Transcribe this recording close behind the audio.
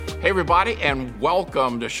Hey, everybody, and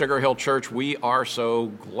welcome to Sugar Hill Church. We are so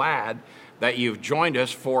glad that you've joined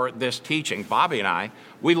us for this teaching. Bobby and I,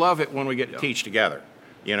 we love it when we get to teach together,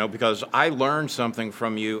 because I learn something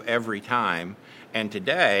from you every time. And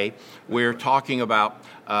today, we're talking about,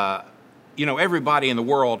 everybody in the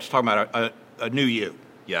world is talking about a new you.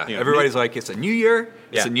 Yeah, everybody's like, it's a new year,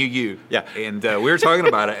 it's a new you. Yeah. And we were talking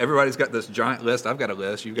about it. Everybody's got this giant list. I've got a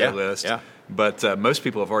list, you've got a list. Yeah. But most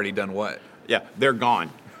people have already done what? Yeah, they're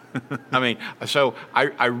gone. So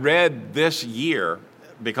I read this year,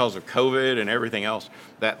 because of COVID and everything else,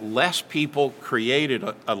 that less people created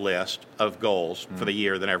a list of goals for the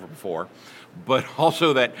year than ever before, but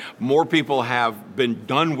also that more people have been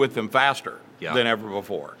done with them faster than ever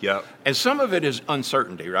before. Yep. And some of it is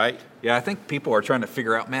uncertainty, right? Yeah, I think people are trying to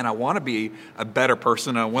figure out, man, I want to be a better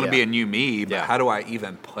person. I want to be a new me, but how do I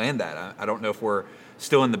even plan that? I don't know if we're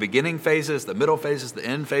still in the beginning phases, the middle phases, the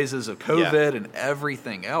end phases of COVID and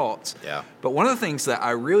everything else. Yeah. But one of the things that I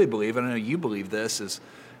really believe, and I know you believe this, is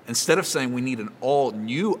instead of saying we need an all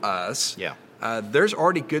new us, there's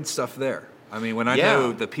already good stuff there. I mean, when I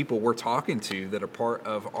know the people we're talking to that are part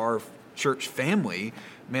of our church family,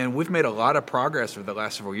 man, we've made a lot of progress over the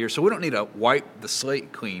last several years. So we don't need to wipe the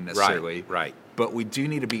slate clean necessarily. Right. But we do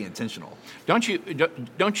need to be intentional. Don't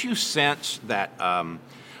you sense that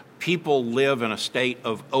people live in a state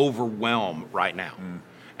of overwhelm right now?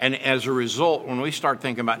 And as a result, when we start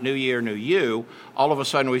thinking about new year, new you, all of a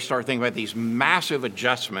sudden we start thinking about these massive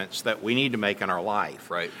adjustments that we need to make in our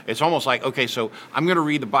life. Right. It's almost like, okay, so I'm going to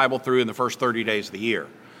read the Bible through in the first 30 days of the year.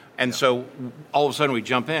 And so all of a sudden we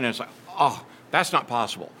jump in and it's like, oh, that's not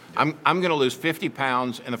possible. I'm going to lose 50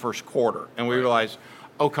 pounds in the first quarter. And we realize,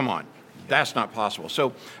 oh, come on, that's not possible.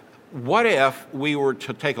 So what if we were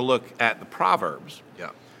to take a look at the Proverbs?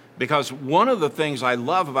 Yeah. Because one of the things I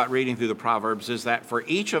love about reading through the Proverbs is that for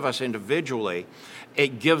each of us individually,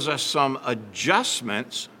 it gives us some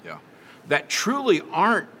adjustments that truly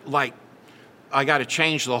aren't like, I got to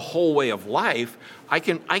change the whole way of life. I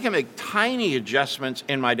can make tiny adjustments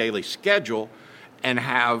in my daily schedule and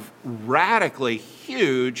have radically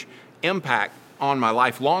huge impact on my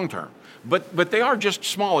life long term. But they are just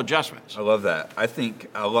small adjustments. I love that. I think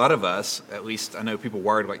a lot of us, at least I know people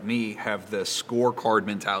wired like me, have the scorecard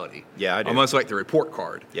mentality. Yeah, I do. Almost like the report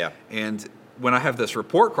card. Yeah. And when I have this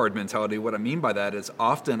report card mentality, what I mean by that is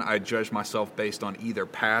often I judge myself based on either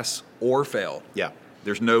pass or fail. Yeah.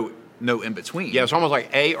 There's no in between. Yeah, it's almost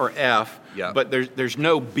like A or F, but there's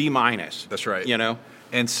no B minus. That's right.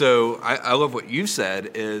 And so I love what you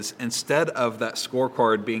said is instead of that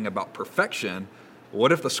scorecard being about perfection,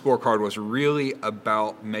 what if the scorecard was really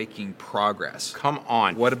about making progress? Come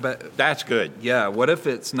on. What about that's good. Yeah. What if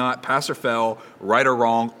it's not pass or fail, right or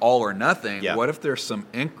wrong, all or nothing? Yeah. What if there's some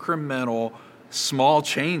incremental, small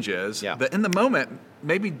changes that in the moment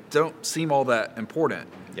maybe don't seem all that important,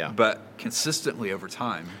 but consistently over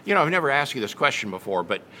time? I've never asked you this question before,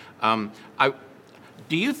 but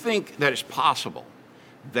do you think that it's possible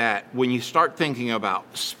that when you start thinking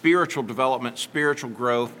about spiritual development, spiritual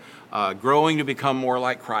growth, growing to become more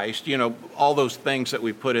like Christ, all those things that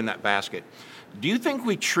we put in that basket, do you think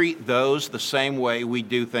we treat those the same way we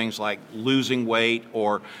do things like losing weight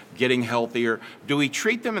or getting healthier? Do we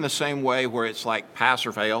treat them in the same way where it's like pass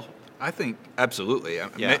or fail? I think absolutely.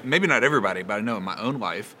 Maybe not everybody, but I know in my own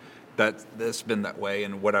life that's been that way.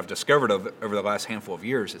 And what I've discovered over the last handful of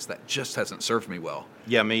years is that just hasn't served me well.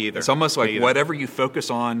 Yeah, me either. It's almost like whatever you focus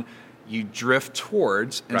on, you drift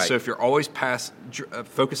towards. And so if you're always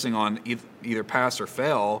focusing on either pass or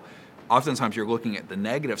fail, oftentimes you're looking at the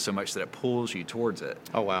negative so much that it pulls you towards it.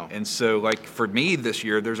 Oh, wow. And so like for me this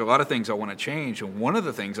year, there's a lot of things I want to change. And one of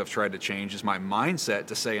the things I've tried to change is my mindset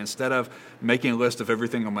to say, instead of making a list of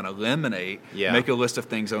everything I'm going to eliminate, make a list of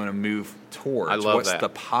things I'm going to move towards. I love What's that. the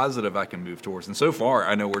positive I can move towards? And so far,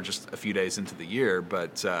 I know we're just a few days into the year,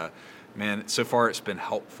 but man, so far it's been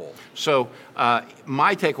helpful. So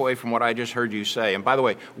my takeaway from what I just heard you say, and by the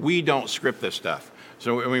way, we don't script this stuff.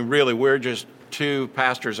 So, really, we're just two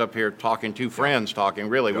pastors up here talking, two friends talking.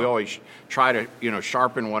 Really, we always try to,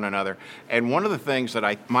 sharpen one another. And one of the things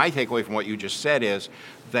that my takeaway from what you just said is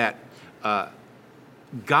that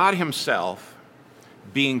God himself,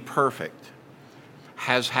 being perfect,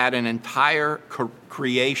 has had an entire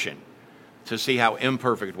creation to see how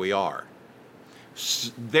imperfect we are.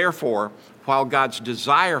 Therefore, while God's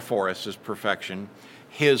desire for us is perfection,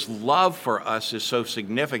 his love for us is so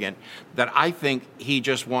significant that I think he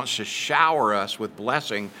just wants to shower us with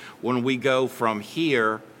blessing when we go from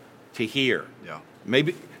here to here.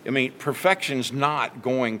 Perfection's not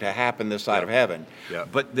going to happen this side of heaven.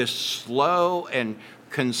 But this slow and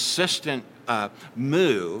consistent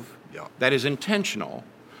move that is intentional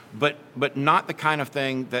but not the kind of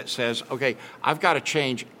thing that says, okay, I've got to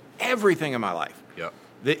change everything in my life. Yep.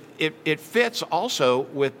 It fits also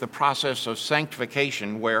with the process of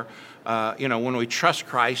sanctification where, when we trust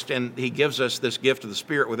Christ and he gives us this gift of the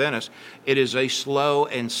Spirit within us, it is a slow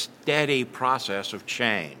and steady process of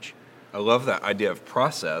change. I love that idea of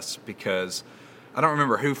process because I don't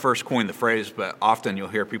remember who first coined the phrase, but often you'll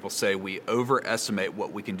hear people say we overestimate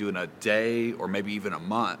what we can do in a day or maybe even a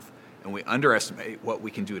month, and we underestimate what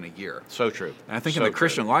we can do in a year. So true. And I think in the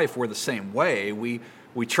Christian life, we're the same way. We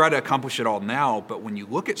try to accomplish it all now, but when you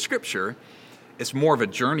look at Scripture, it's more of a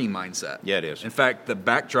journey mindset. Yeah, it is. In fact, the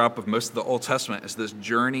backdrop of most of the Old Testament is this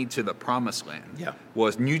journey to the Promised Land. Yeah. Well,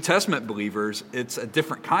 as New Testament believers, it's a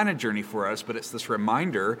different kind of journey for us, but it's this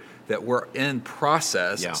reminder that we're in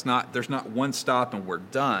process. Yeah. There's not one stop and we're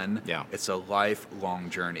done. Yeah. It's a lifelong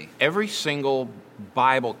journey. Every single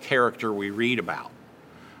Bible character we read about,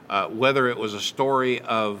 whether it was a story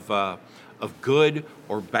of good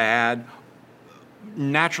or bad,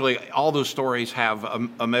 naturally, all those stories have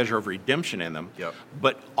a measure of redemption in them. Yep.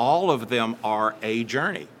 But all of them are a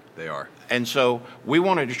journey. They are. And so we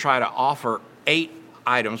wanted to try to offer 8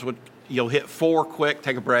 items. You'll hit 4 quick,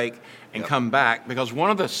 take a break, and come back. Because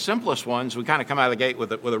one of the simplest ones, we kind of come out of the gate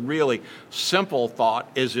with a really simple thought,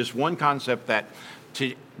 is this one concept that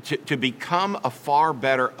to become a far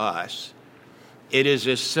better us, it is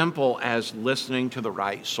as simple as listening to the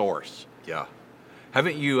right source. Yeah.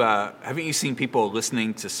 Haven't you seen people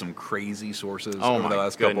listening to some crazy sources over the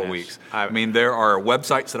last couple of weeks? I mean, there are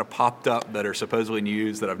websites that have popped up that are supposedly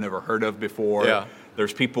news that I've never heard of before. Yeah.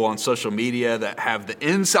 There's people on social media that have the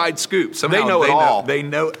inside scoop. Somehow they know it all. They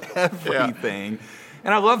know everything. Yeah.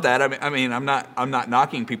 And I love that. I mean, I'm not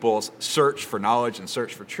knocking people's search for knowledge and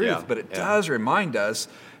search for truth, but it does remind us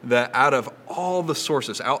that out of all the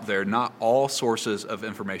sources out there, not all sources of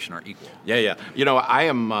information are equal. Yeah.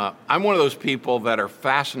 I'm one of those people that are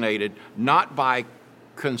fascinated not by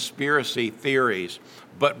conspiracy theories,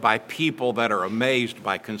 but by people that are amazed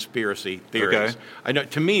by conspiracy theories. Okay. I know,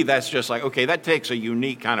 to me, that's just like, okay, that takes a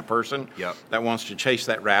unique kind of person that wants to chase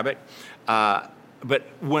that rabbit. But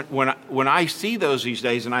when I see those these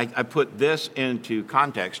days, and I put this into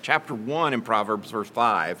context, chapter 1 in Proverbs, verse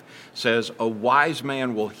 5, says, a wise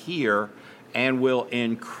man will hear and will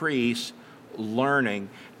increase learning.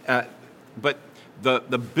 But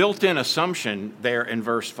the built-in assumption there in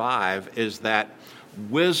verse 5 is that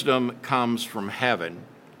wisdom comes from heaven.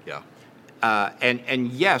 Yeah.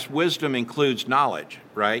 And yes, wisdom includes knowledge,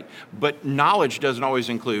 right? But knowledge doesn't always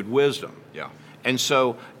include wisdom. Yeah. And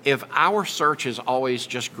so if our search is always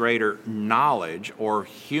just greater knowledge or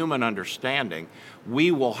human understanding, we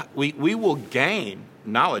will gain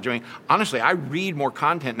knowledge. I mean, honestly, I read more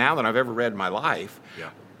content now than I've ever read in my life. Yeah.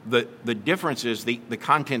 The difference is the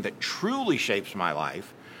content that truly shapes my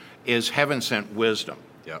life is heaven-sent wisdom.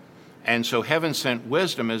 Yeah. And so heaven-sent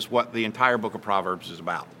wisdom is what the entire book of Proverbs is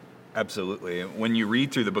about. Absolutely. When you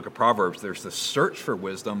read through the book of Proverbs, there's this search for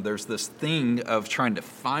wisdom. There's this thing of trying to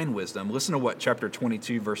find wisdom. Listen to what chapter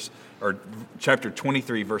 23, verse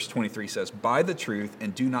 23 says, buy the truth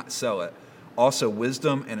and do not sell it. Also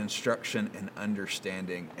wisdom and instruction and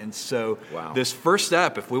understanding. And so this first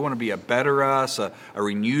step, if we want to be a better us, a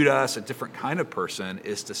renewed us, a different kind of person,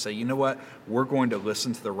 is to say, you know what, we're going to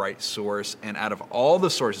listen to the right source. And out of all the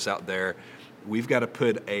sources out there, we've got to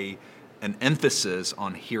put an emphasis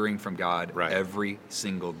on hearing from God every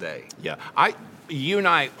single day. Yeah. You and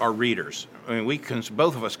I are readers. I mean,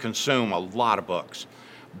 both of us consume a lot of books.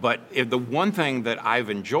 But the one thing that I've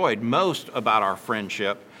enjoyed most about our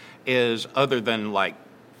friendship is, other than like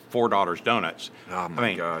 4 Daughters Donuts. Oh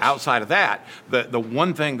my gosh. Outside of that, the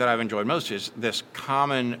one thing that I've enjoyed most is this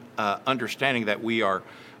common understanding that we are,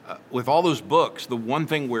 with all those books, the one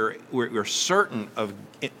thing we're certain of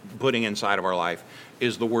putting inside of our life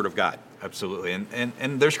is the Word of God. Absolutely.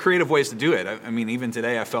 And there's creative ways to do it. I mean, even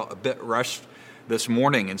today I felt a bit rushed this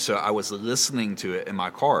morning, and so I was listening to it in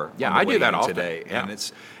my car. Yeah, I do that often today. Yeah.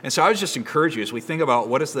 And so I was just encourage you, as we think about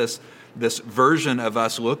what does this version of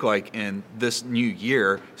us look like in this new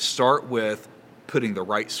year, start with putting the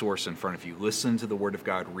right source in front of you. Listen to the Word of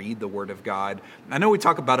God, read the Word of God. I know we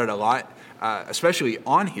talk about it a lot, especially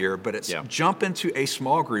on here, but it's jump into a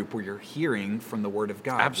small group where you're hearing from the Word of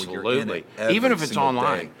God. Absolutely. Even if it's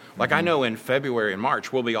online. Day. Like I know in February and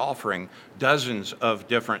March, we'll be offering dozens of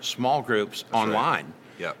different small groups online. Right.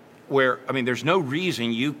 Yep. Where, I mean, there's no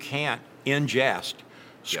reason you can't ingest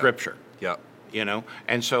Scripture. Yep. You know,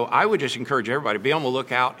 and so I would just encourage everybody to be on the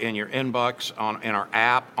lookout in your inbox, in our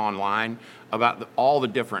app, online, about all the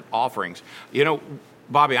different offerings. You know,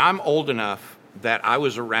 Bobby, I'm old enough that I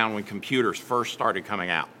was around when computers first started coming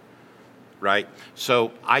out. right?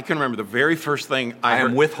 So I can remember the very first thing I am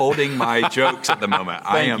heard. withholding my jokes at the moment.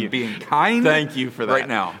 I am being kind. Thank you for that. Right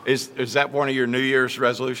now. Is that one of your New Year's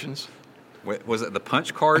resolutions? Was it the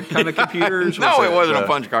punch card kind of computers? No, it wasn't a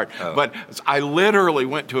punch card. Oh. But I literally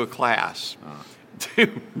went to a class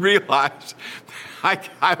to realize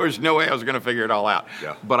there's no way I was going to figure it all out.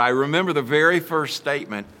 Yeah. But I remember the very first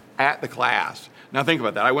statement at the class. Now think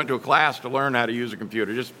about that. I went to a class to learn how to use a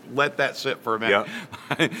computer. Just let that sit for a minute.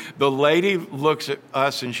 Yeah. The lady looks at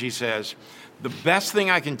us and she says, the best thing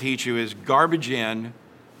I can teach you is garbage in,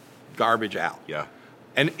 garbage out. Yeah.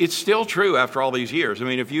 And it's still true after all these years. I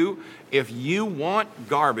mean, if you want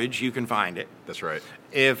garbage, you can find it. That's right.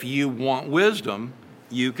 If you want wisdom,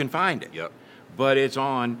 you can find it. Yep. But it's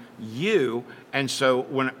on you. And so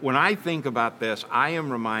when I think about this, I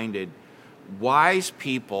am reminded wise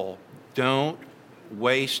people don't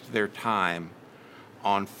waste their time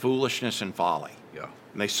on foolishness and folly. Yeah.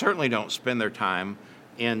 And they certainly don't spend their time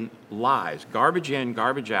in lies. Garbage in,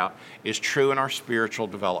 garbage out is true in our spiritual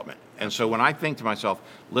development. And so when I think to myself,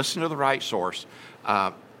 listen to the right source,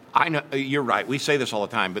 I know you're right. We say this all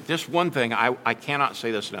the time, but this one thing, I cannot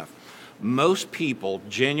say this enough. Most people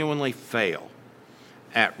genuinely fail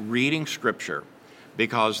at reading Scripture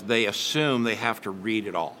because they assume they have to read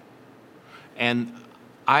it all. And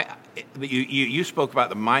you spoke about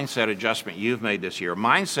the mindset adjustment you've made this year.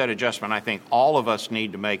 Mindset adjustment I think all of us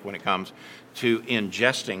need to make when it comes to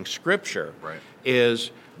ingesting Scripture is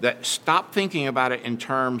that stop thinking about it in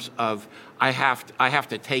terms of I have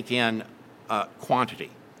to take in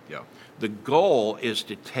quantity. Yeah. The goal is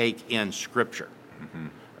to take in Scripture. Mm-hmm.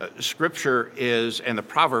 Scripture is, and the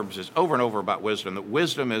Proverbs is over and over about wisdom, that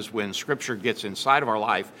wisdom is when Scripture gets inside of our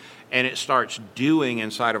life and it starts doing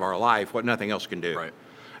inside of our life what nothing else can do. Right.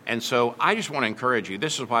 And so I just want to encourage you.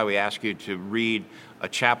 This is why we ask you to read a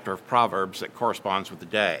chapter of Proverbs that corresponds with the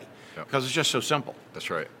day, because it's just so simple. That's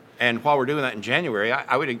right. And while we're doing that in January,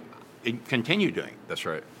 I would continue doing. That's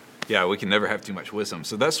right. Yeah, we can never have too much wisdom.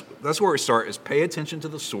 So that's where we start, is pay attention to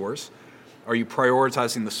the source. Are you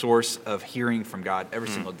prioritizing the source of hearing from God every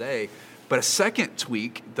single day? But a second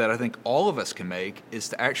tweak that I think all of us can make is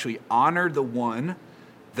to actually honor the one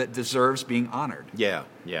that deserves being honored. Yeah.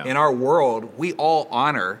 In our world, we all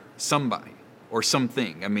honor somebody or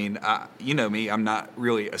something. I mean, you know me, I'm not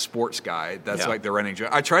really a sports guy. That's like the running joke.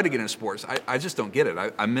 I tried to get into sports. I just don't get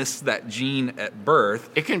it. I missed that gene at birth.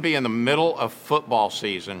 It can be in the middle of football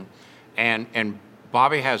season, and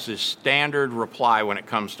Bobby has this standard reply when it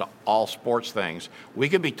comes to all sports things. We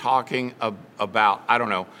could be talking about, I don't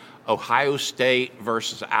know, Ohio State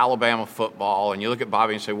versus Alabama football, and you look at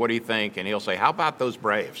Bobby and say, what do you think? And he'll say, how about those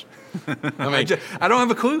Braves? I don't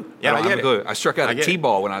have a clue. Yeah, I don't have a clue. I struck out a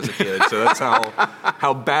T-ball when I was a kid, so that's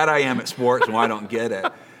how bad I am at sports and why I don't get it.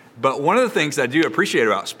 But one of the things I do appreciate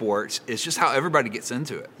about sports is just how everybody gets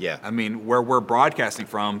into it. Yeah. I mean, where we're broadcasting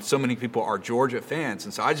from, so many people are Georgia fans,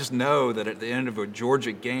 and so I just know that at the end of a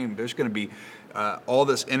Georgia game, there's going to be all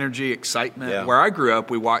this energy, excitement. Yeah. Where I grew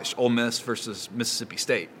up, we watched Ole Miss versus Mississippi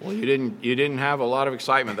State. Well, you didn't have a lot of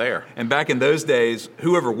excitement there. And back in those days,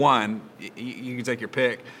 whoever won, you can take your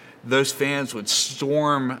pick. Those fans would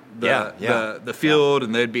storm the field,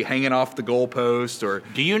 and they'd be hanging off the goalpost. Or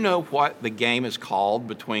do you know what the game is called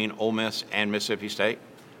between Ole Miss and Mississippi State?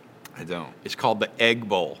 I don't. It's called the Egg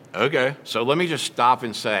Bowl. Okay. So let me just stop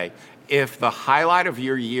and say, if the highlight of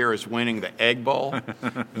your year is winning the Egg Bowl,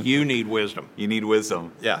 you need wisdom. You need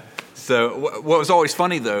wisdom. Yeah. So what was always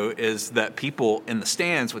funny, though, is that people in the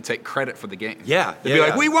stands would take credit for the game. Yeah. They'd be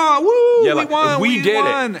like, we won, woo, yeah, we won, we did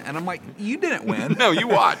won. it. And I'm like, you didn't win. No, you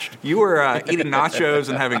watched. You were eating nachos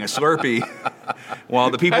and having a Slurpee while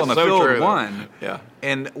the people on the field won. Yeah.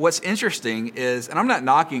 And what's interesting is, and I'm not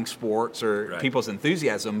knocking sports or people's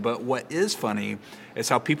enthusiasm, but what is funny is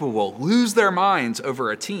how people will lose their minds over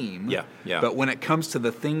a team. Yeah. But when it comes to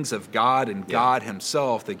the things of God and God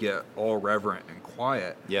himself, they get all reverent and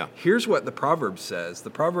quiet. Yeah. Here's what the Proverbs says. The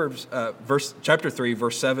Proverbs, chapter 3,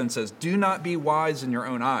 verse 7 says, "Do not be wise in your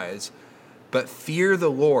own eyes, but fear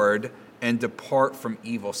the Lord and depart from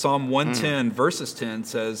evil." Psalm 110, verses 10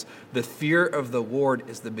 says, "The fear of the Lord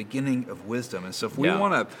is the beginning of wisdom." And so if we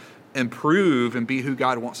want to improve and be who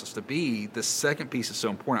God wants us to be, the second piece is so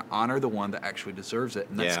important. Honor the one that actually deserves it,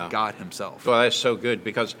 and that's God himself. Well, that's so good,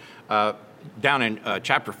 because down in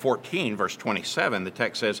chapter 14, verse 27, the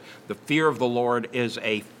text says, "The fear of the Lord is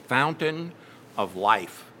a fountain of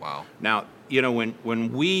life." Wow. Now, you know,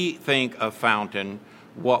 when we think of fountain,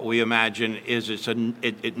 what we imagine is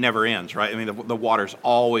it never ends, right? I mean, the water's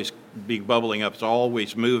always be bubbling up. It's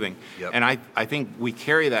always moving. Yep. And I think we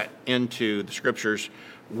carry that into the Scriptures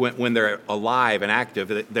when they're alive and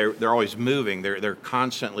active, they're always moving. They're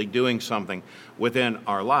constantly doing something within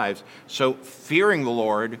our lives. So fearing the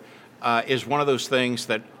Lord is one of those things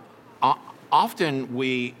that often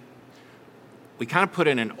we kind of put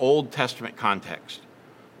in an Old Testament context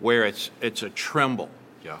where it's a tremble.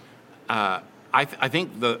 Yeah. I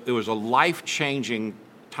think it was a life-changing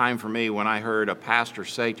time for me when I heard a pastor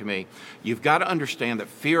say to me, "You've got to understand that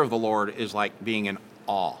fear of the Lord is like being in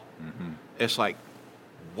awe." Mm-hmm. It's like,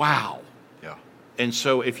 wow. Yeah. And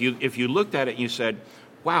so if you looked at it and you said,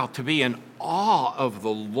 wow, to be in awe of the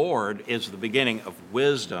Lord is the beginning of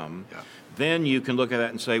wisdom, yeah. then you can look at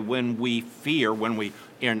that and say, when we are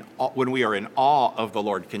in awe of the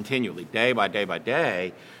Lord continually, day by day by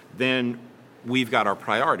day, then we've got our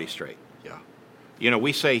priorities straight. Yeah. You know,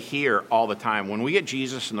 we say here all the time, when we get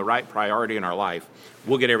Jesus in the right priority in our life,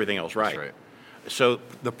 we'll get everything else right. That's right. So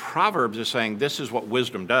the Proverbs is saying this is what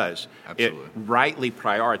wisdom does. Absolutely. It rightly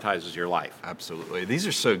prioritizes your life. Absolutely. These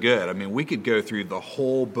are so good. I mean, we could go through the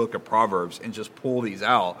whole book of Proverbs and just pull these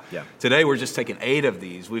out. Yeah. Today, we're just taking 8 of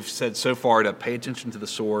these. We've said so far to pay attention to the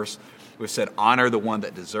source. We've said honor the one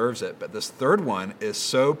that deserves it. But this third one is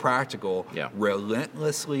so practical. Yeah.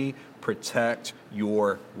 Relentlessly protect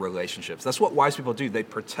your relationships. That's what wise people do. They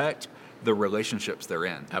protect the relationships they're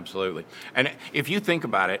in. Absolutely. And if you think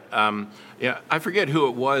about it, I forget who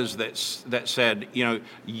it was that said,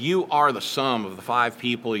 you are the sum of the 5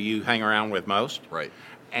 people you hang around with most. Right.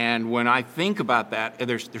 And when I think about that,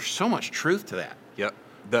 there's so much truth to that. Yep.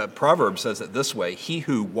 The proverb says it this way: he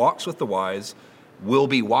who walks with the wise will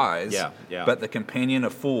be wise, but the companion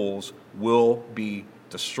of fools will be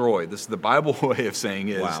destroyed. This is the Bible way of saying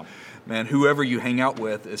is, wow. Man, whoever you hang out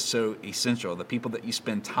with is so essential. The people that you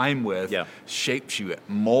spend time with shapes you, it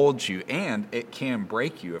molds you, and it can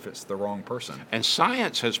break you if it's the wrong person. And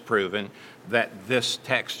science has proven that this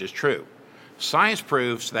text is true. Science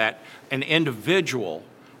proves that an individual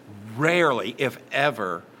rarely, if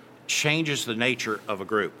ever, changes the nature of a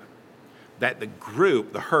group. That the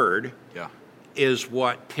group, the herd, is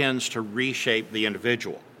what tends to reshape the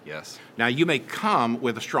individual. Yes. Now, you may come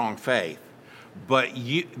with a strong faith, but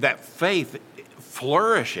that faith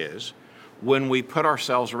flourishes when we put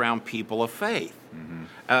ourselves around people of faith. Mm-hmm.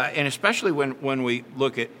 And especially when we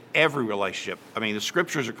look at every relationship. I mean, the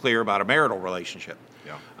scriptures are clear about a marital relationship.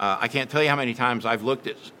 Yeah. I can't tell you how many times I've looked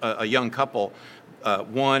at a young couple.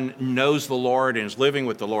 One knows the Lord and is living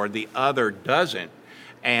with the Lord. The other doesn't.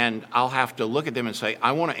 And I'll have to look at them and say,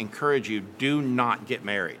 I want to encourage you, do not get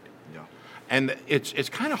married. Yeah. And it's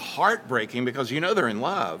kind of heartbreaking because they're in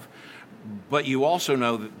love, but you also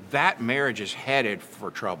know that marriage is headed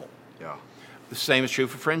for trouble. Yeah. The same is true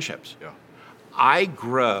for friendships. Yeah. I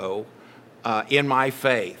grow in my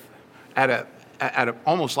faith at a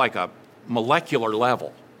almost like a molecular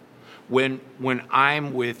level when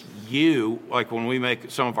I'm with you, like when we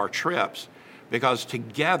make some of our trips, because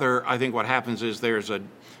together I think what happens is there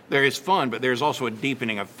is fun, but there's also a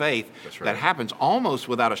deepening of faith that happens almost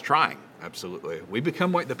without us trying. Absolutely. We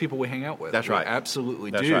become like the people we hang out with. That's right. We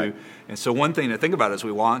absolutely That's do. Right. And so one thing to think about as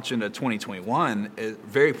we launch into 2021 is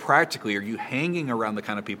very practically, are you hanging around the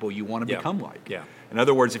kind of people you want to become like? Yeah. In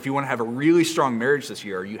other words, if you want to have a really strong marriage this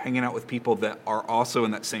year, are you hanging out with people that are also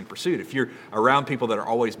in that same pursuit? If you're around people that are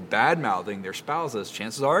always bad-mouthing their spouses,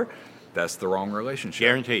 chances are that's the wrong relationship.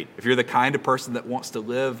 Guaranteed. If you're the kind of person that wants to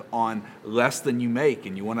live on less than you make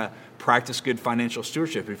and you want to practice good financial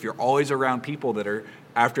stewardship, if you're always around people that are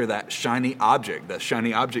after that shiny object, that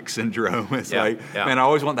shiny object syndrome, it's man, I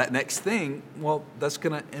always want that next thing, well, that's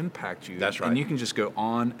going to impact you. That's right. And you can just go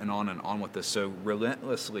on and on and on with this. So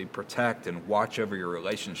relentlessly protect and watch over your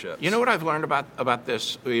relationships. You know what I've learned about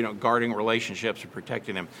this, guarding relationships and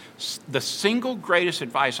protecting them? The single greatest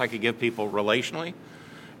advice I could give people relationally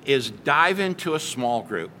is dive into a small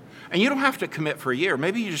group. And you don't have to commit for a year.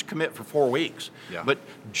 Maybe you just commit for 4 weeks. Yeah. But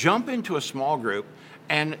jump into a small group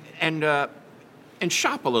and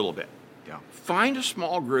shop a little bit. Yeah. Find a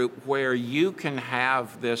small group where you can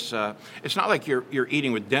have this. It's not like you're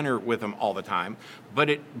eating with dinner with them all the time,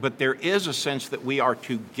 but there is a sense that we are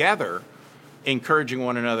together, encouraging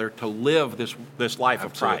one another to live this life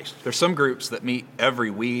of Christ. There's some groups that meet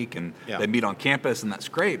every week and they meet on campus, and that's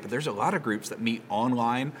great, but there's a lot of groups that meet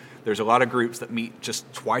online. There's a lot of groups that meet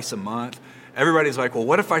just twice a month. Everybody's like, well,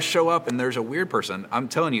 what if I show up and there's a weird person? I'm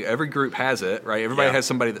telling you, every group has it, right? Everybody has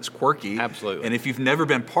somebody that's quirky. Absolutely. And if you've never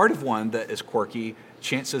been part of one that is quirky,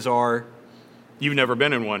 chances are you've never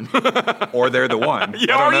been in one. Or they're the one.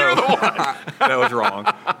 You're the one. That was wrong.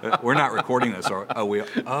 We're not recording this.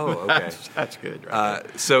 Okay. That's good.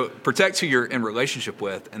 Right so protect who you're in relationship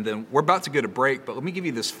with. And then we're about to go to break, but let me give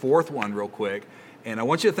you this fourth one real quick. And I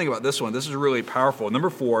want you to think about this one. This is really powerful. Number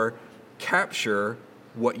 4, capture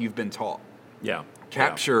what you've been taught. Yeah.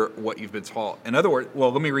 Capture what you've been taught. In other words,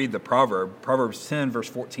 well, let me read the proverb. Proverbs 10, verse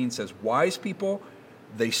 14 says, wise people,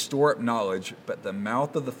 they store up knowledge, but the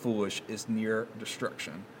mouth of the foolish is near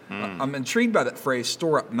destruction. I'm intrigued by that phrase,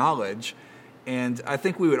 store up knowledge. And I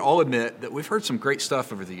think we would all admit that we've heard some great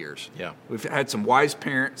stuff over the years. Yeah. We've had some wise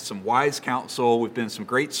parents, some wise counsel. We've been in some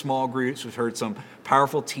great small groups. We've heard some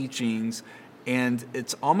powerful teachings. And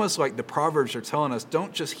it's almost like the Proverbs are telling us,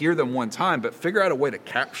 don't just hear them one time, but figure out a way to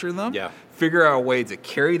capture them. Yeah. Figure out a way to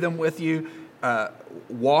carry them with you,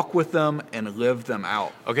 walk with them, and live them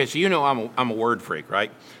out. Okay, so I'm a word freak,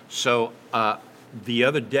 right? So the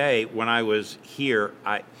other day when I was here,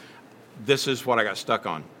 this is what I got stuck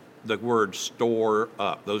on. The word store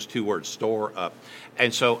up, those 2 words, store up.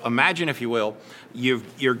 And so imagine, if you will,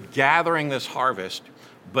 you're gathering this harvest,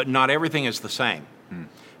 but not everything is the same.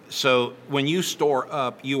 So when you store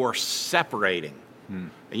up, you are separating.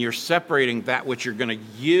 And you're separating that which you're going to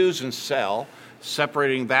use and sell,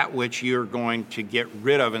 separating that which you're going to get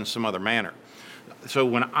rid of in some other manner. So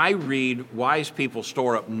when I read wise people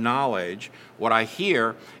store up knowledge, what I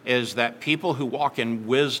hear is that people who walk in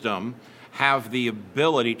wisdom have the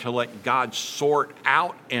ability to let God sort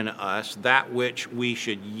out in us that which we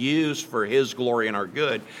should use for His glory and our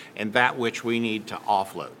good, and that which we need to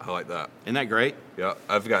offload. I like that. Isn't that great? Yeah,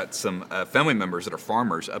 I've got some family members that are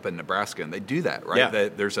farmers up in Nebraska, and they do that, right? Yeah.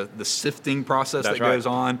 There's the sifting process That's that goes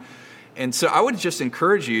on. And so I would just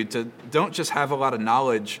encourage you to don't just have a lot of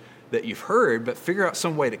knowledge that you've heard, but figure out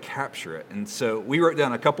some way to capture it. And so we wrote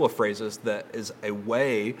down a couple of phrases that is a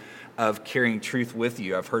way of carrying truth with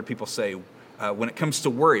you. I've heard people say, when it comes to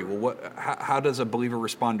worry, well, how does a believer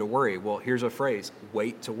respond to worry? Well, here's a phrase,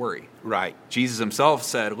 wait to worry. Right. Jesus himself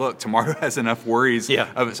said, look, tomorrow has enough worries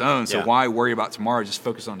of its own, so why worry about tomorrow? Just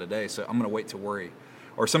focus on today. So I'm going to wait to worry.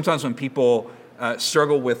 Or sometimes when people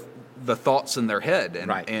struggle with the thoughts in their head.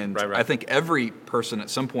 And I think every person at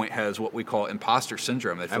some point has what we call imposter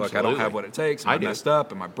syndrome. They feel like, I don't have what it takes. Am I messed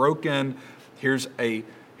up? Am I broken? Here's a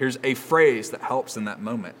phrase that helps in that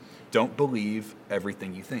moment. Don't believe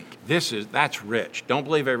everything you think. That's rich. Don't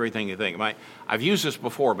believe everything you think. I've used this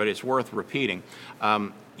before, but it's worth repeating.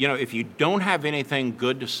 If you don't have anything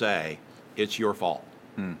good to say, it's your fault.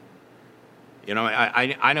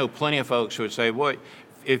 I know plenty of folks who would say, well,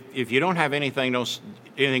 if you don't have anything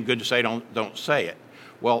good to say, don't say it.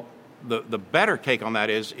 Well, the better take on that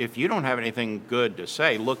is, if you don't have anything good to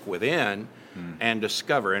say, look within and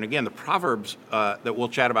discover. And again, the Proverbs that we'll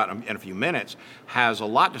chat about in a few minutes has a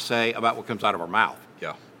lot to say about what comes out of our mouth.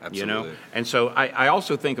 Yeah, absolutely. And so I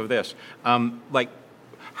also think of this, like,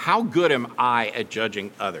 how good am I at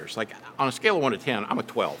judging others? Like, on a scale of 1 to 10, I'm a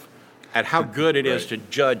 12 at how good it is to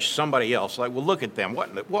judge somebody else. Like, well, look at them. What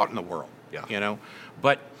in the world? Yeah.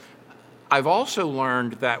 But I've also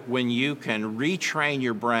learned that when you can retrain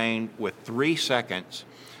your brain with 3 seconds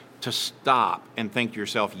to stop and think to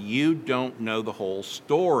yourself, you don't know the whole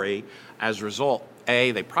story. As a result,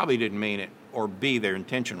 A, they probably didn't mean it, or B, their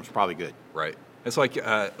intention was probably good. Right. It's like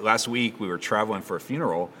last week we were traveling for a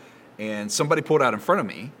funeral, and somebody pulled out in front of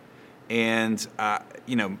me, and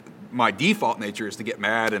my default nature is to get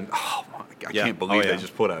mad and I can't believe they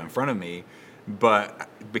just pulled out in front of me. But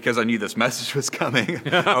because I knew this message was coming,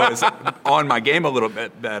 I was on my game a little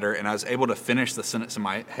bit better, and I was able to finish the sentence in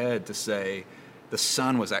my head to say, the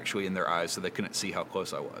sun was actually in their eyes, so they couldn't see how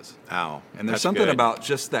close I was. Oh, and there's something about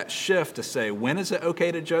just that shift to say, when is it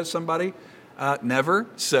okay to judge somebody? Never.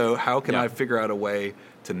 So how can I figure out a way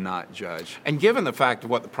to not judge? And given the fact of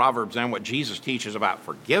what the Proverbs and what Jesus teaches about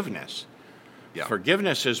forgiveness,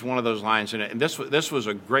 forgiveness is one of those lines, and this was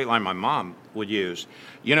a great line my mom would use.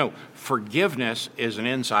 Forgiveness is an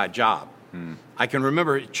inside job. I can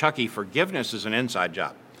remember, Chucky, forgiveness is an inside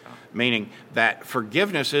job, meaning that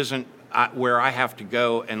forgiveness isn't where I have to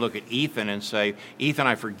go and look at Ethan and say, Ethan,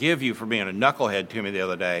 I forgive you for being a knucklehead to me the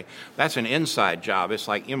other day. That's an inside job. It's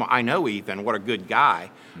like, I know Ethan, what a good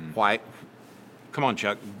guy. Why? Come on,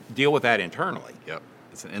 Chuck, deal with that internally. Yep.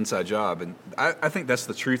 It's an inside job. And I think that's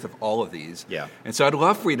the truth of all of these. Yeah. And so I'd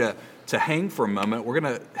love for you to hang for a moment. We're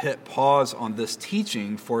going to hit pause on this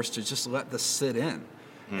teaching for us to just let this sit in.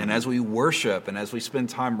 And as we worship and as we spend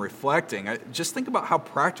time reflecting, just think about how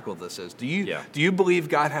practical this is. Do you believe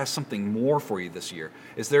God has something more for you this year?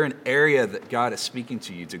 Is there an area that God is speaking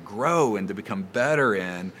to you to grow and to become better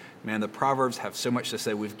in? Man, the Proverbs have so much to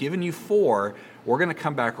say. We've given you 4. We're going to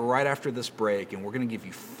come back right after this break, and we're going to give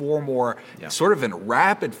you 4 more sort of in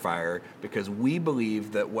rapid fire, because we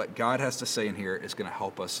believe that what God has to say in here is going to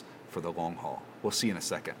help us for the long haul. We'll see you in a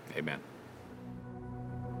second. Amen.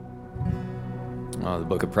 The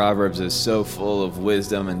book of Proverbs is so full of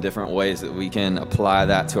wisdom and different ways that we can apply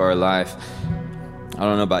that to our life. I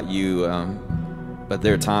don't know about you, but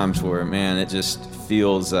there are times where, man, it just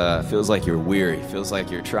feels like you're weary, feels like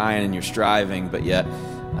you're trying and you're striving, but yet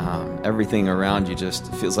everything around you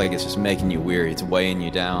just feels like it's just making you weary. It's weighing you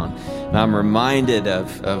down. And I'm reminded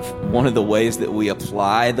of one of the ways that we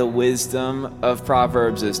apply the wisdom of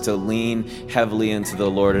Proverbs is to lean heavily into the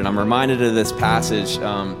Lord. And I'm reminded of this passage,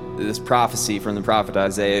 this prophecy from the prophet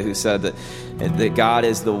Isaiah, who said that God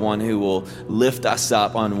is the one who will lift us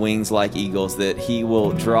up on wings like eagles, that he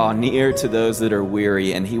will draw near to those that are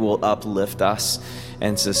weary, and he will uplift us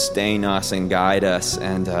and sustain us and guide us.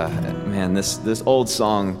 And man, this old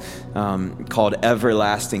song called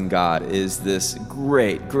Everlasting God is this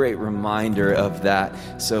great reminder of that.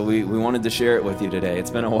 So we wanted to share it with you today.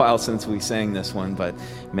 It's been a while since we sang this one, but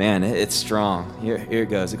man, it's strong. Here it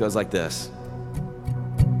goes. It goes like this.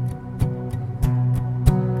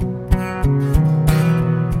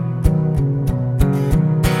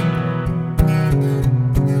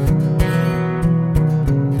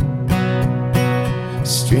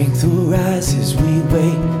 Strength will rise as we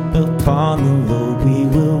wait upon the Lord. We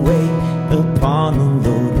will wait upon the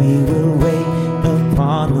Lord. We will wait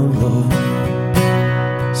upon the Lord.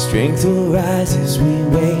 Strength will rise as we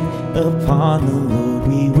wait upon the Lord.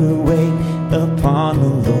 We will wait upon the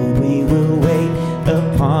Lord. We will wait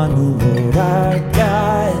upon the Lord. Our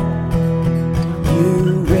God,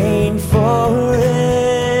 you reign forever.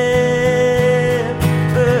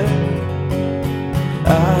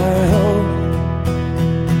 Our hope,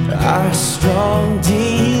 our strong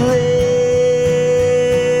deliverer.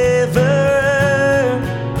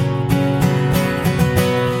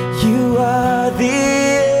 You are the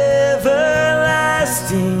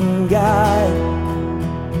everlasting God,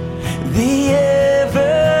 the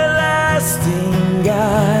everlasting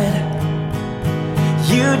God.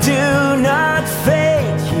 You do not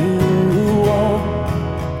fade, you won't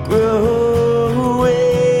grow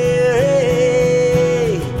weary.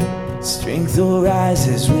 Strength will rise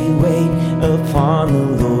as we wait upon the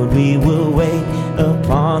Lord. We will wait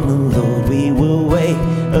upon the Lord. We will wait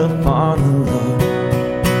upon the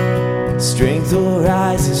Lord. Strength will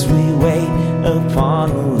rise as we wait upon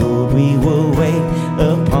the Lord. We will wait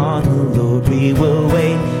upon the Lord. We will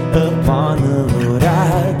wait upon the Lord.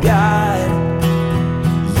 Our God,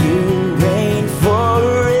 you reign forever.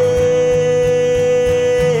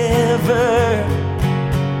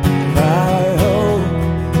 Our hope,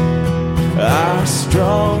 our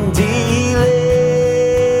strong deliverer.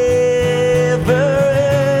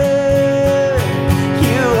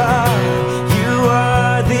 You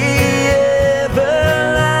are the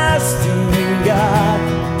everlasting God,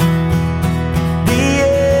 the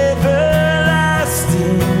everlasting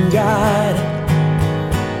God.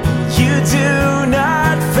 You do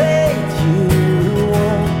not fade, you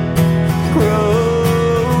won't grow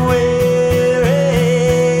weary.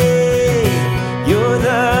 You're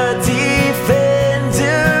the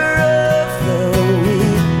defender of the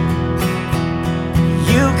weak.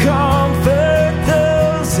 You comfort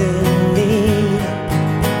those in need.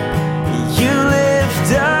 You lift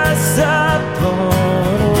us up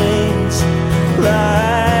on wings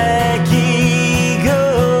like eagles.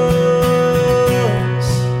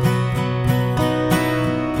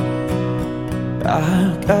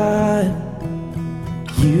 Our God,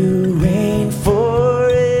 you reign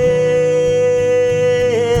forever.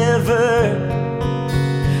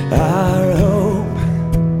 Our hope,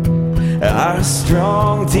 our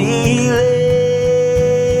strong deliverer.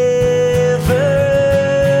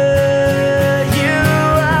 You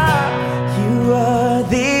are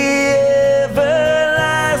the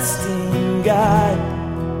everlasting God,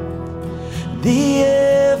 the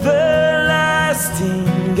everlasting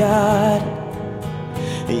God.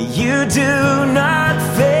 You do not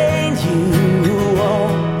faint, you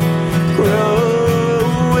won't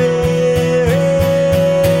grow weary.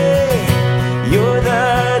 You're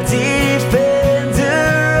the defender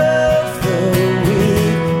of the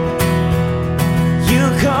weak. You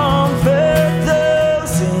comfort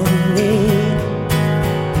those in need.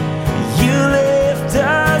 You lift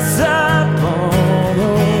us up on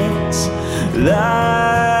wings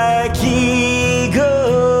like eagles.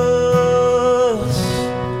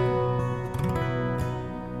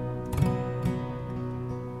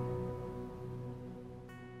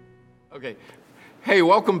 Okay. Hey,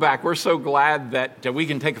 welcome back. We're so glad that we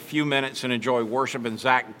can take a few minutes and enjoy worship. And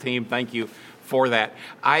Zach, team, thank you for that.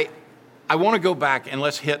 I want to go back and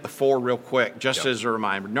let's hit the four real quick, just as a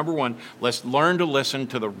reminder. Number one, let's learn to listen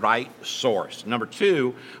to the right source. Number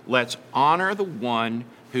two, let's honor the one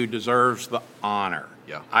who deserves the honor.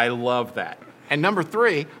 Yeah. I love that. And number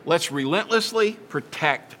 3, let's relentlessly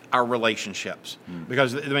protect our relationships.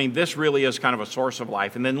 Because, I mean, this really is kind of a source of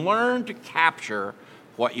life. And then learn to capture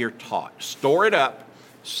what you're taught. Store it up,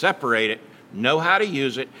 separate it, know how to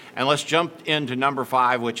use it. And let's jump into number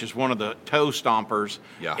 5, which is one of the toe stompers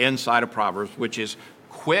inside of Proverbs, which is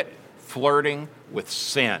quit flirting with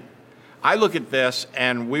sin. I look at this,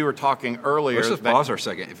 and we were talking earlier. Let's just pause for a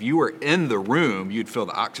second. If you were in the room, you'd feel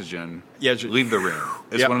the oxygen leave the room.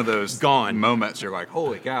 It's one of those moments you're like,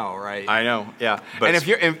 holy cow, right? I know, yeah. But and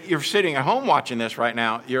if you're sitting at home watching this right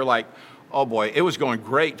now, you're like, oh boy, it was going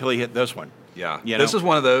great till he hit this one. Yeah, this is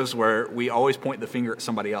one of those where we always point the finger at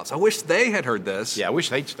somebody else. I wish they had heard this. Yeah, I wish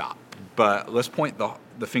they'd stop. But let's point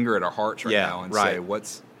the finger at our hearts right now and say, what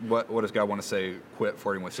does God want to say? Quit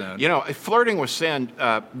flirting with sin. Flirting with sin,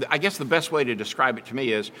 I guess the best way to describe it to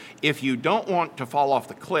me is if you don't want to fall off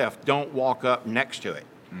the cliff, don't walk up next to it.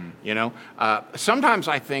 Sometimes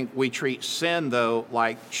I think we treat sin, though,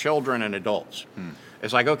 like children and adults.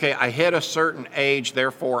 It's like, okay, I hit a certain age,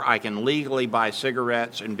 therefore I can legally buy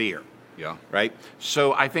cigarettes and beer. Yeah. Right?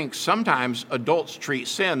 So I think sometimes adults treat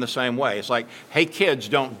sin the same way. It's like, hey, kids,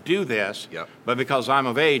 don't do this, but because I'm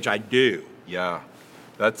of age, I do. Yeah.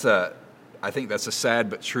 I think that's a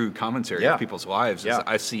sad but true commentary of people's lives. Yeah.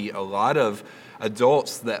 I see a lot of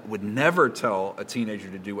adults that would never tell a teenager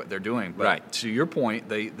to do what they're doing. But to your point,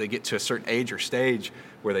 they get to a certain age or stage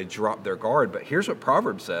where they drop their guard. But here's what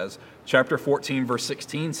Proverbs says. Chapter 14, verse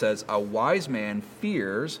 16 says, a wise man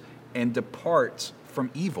fears and departs from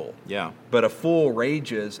evil. Yeah. But a fool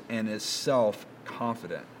rages and is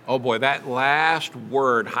self-confident. Oh boy, that last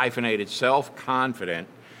word, hyphenated, self-confident,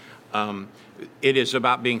 it is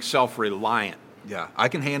about being self-reliant. Yeah, I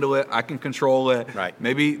can handle it. I can control it. Right.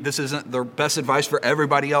 Maybe this isn't the best advice for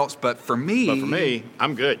everybody else, but for me,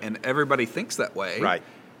 I'm good. And everybody thinks that way. Right.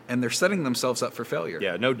 And they're setting themselves up for failure.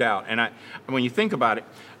 Yeah, no doubt. And when you think about it,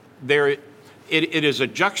 it is a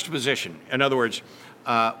juxtaposition. In other words,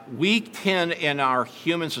 we tend in our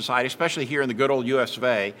human society, especially here in the good old US of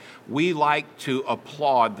A, we like to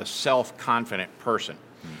applaud the self-confident person.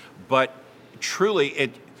 But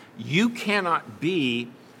truly, you cannot be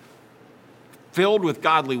filled with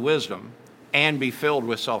godly wisdom and be filled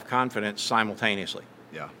with self-confidence simultaneously.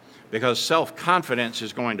 Yeah. Because self-confidence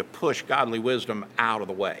is going to push godly wisdom out of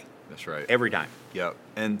the way. That's right. Every time. Yeah.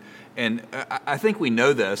 And I think we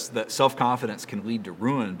know this, that self-confidence can lead to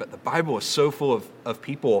ruin, but the Bible is so full of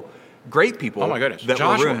people, great people. Oh my goodness. That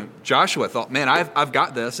Joshua thought, man, I've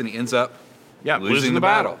got this, and he ends up losing the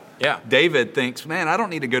battle. Yeah. David thinks, man, I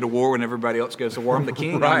don't need to go to war when everybody else goes to war. I'm the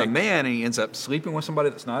king, I'm the man, and he ends up sleeping with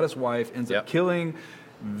somebody that's not his wife, ends up killing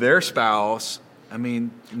their spouse. I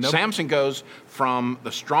mean, Samson goes from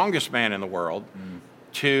the strongest man in the world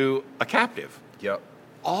to a captive. Yep.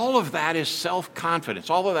 All of that is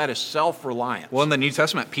self-confidence. All of that is self-reliance. Well, in the New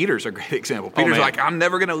Testament, Peter's a great example. Peter's like, I'm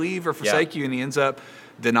never going to leave or forsake you, and he ends up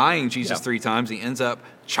denying Jesus 3 times. He ends up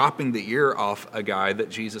chopping the ear off a guy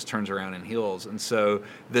that Jesus turns around and heals. And so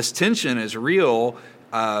this tension is real.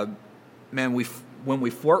 Man, when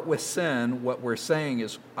we flirt with sin, what we're saying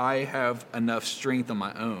is, I have enough strength on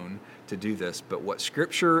my own to do this. But what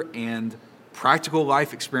Scripture and practical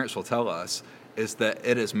life experience will tell us is that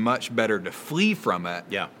it is much better to flee from it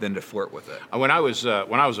than to flirt with it. When I was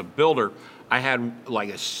a builder, I had like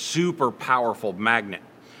a super powerful magnet.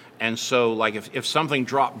 And so like if something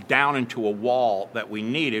dropped down into a wall that we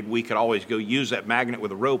needed, we could always go use that magnet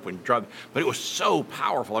with a rope and drop. But it was so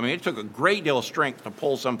powerful. I mean, it took a great deal of strength to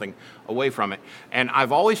pull something away from it. And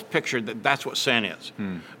I've always pictured that that's what sin is.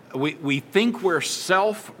 We think we're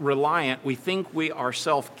self-reliant. We think we are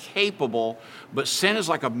self-capable. But sin is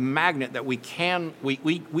like a magnet that we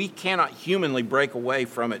cannot humanly break away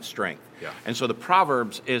from its strength. Yeah. And so the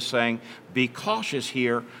Proverbs is saying, be cautious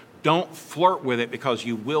here. Don't flirt with it because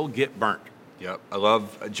you will get burnt. Yep. I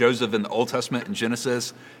love Joseph in the Old Testament in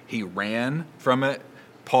Genesis. He ran from it.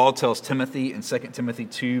 Paul tells Timothy in 2 Timothy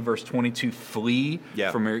 2, verse 22, flee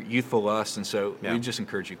from your youthful lust. And so we just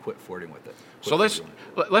encourage you, quit flirting with it. So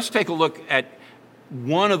let's take a look at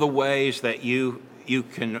one of the ways that you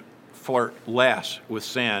can flirt less with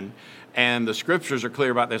sin. And the Scriptures are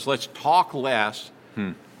clear about this. Let's talk less,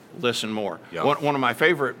 listen more. Yep. One of my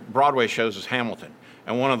favorite Broadway shows is Hamilton.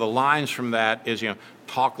 And one of the lines from that is,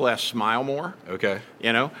 talk less, smile more. Okay.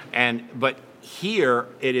 But here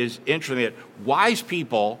it is interesting that wise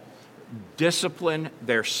people discipline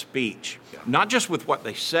their speech, not just with what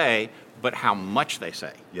they say, but how much they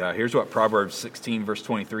say. Yeah, here's what Proverbs 16, verse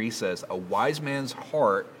 23 says, a wise man's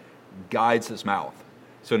heart guides his mouth.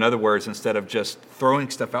 So in other words, instead of just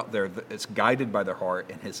throwing stuff out there, it's guided by their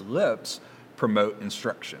heart, and his lips promote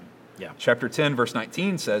instruction. Yeah. Chapter 10, verse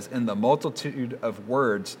 19 says, in the multitude of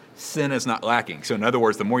words, sin is not lacking. So in other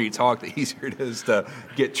words, the more you talk, the easier it is to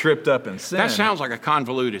get tripped up in sin. That sounds like a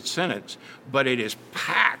convoluted sentence, but it is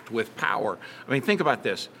packed with power. I mean, think about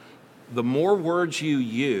this. The more words you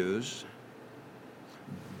use,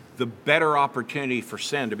 the better opportunity for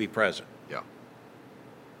sin to be present. Yeah.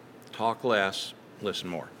 Talk less, listen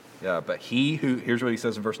more. Yeah, but here's what he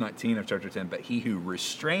says in verse 19 of chapter 10, but he who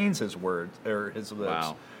restrains his words, or his lips,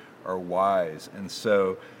 are wise. And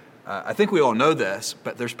so I think we all know this,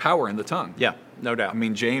 but there's power in the tongue. Yeah, no doubt. I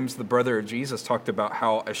mean, James, the brother of Jesus, talked about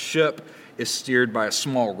how a ship is steered by a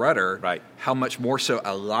small rudder. Right. How much more so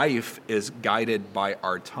a life is guided by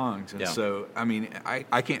our tongues. And so, I mean,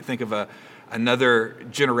 I can't think of another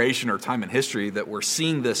generation or time in history that we're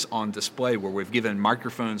seeing this on display, where we've given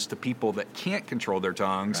microphones to people that can't control their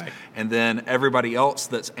tongues, and then everybody else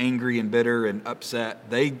that's angry and bitter and upset,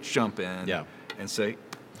 they jump in and say,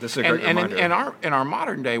 this is a great reminder. In our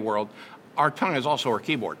modern day world, our tongue is also our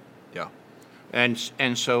keyboard. Yeah.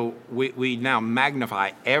 And so we now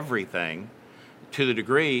magnify everything to the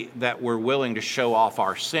degree that we're willing to show off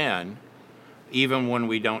our sin even when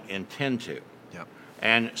we don't intend to. Yep.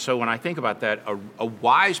 And so when I think about that, a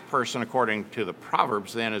wise person, according to the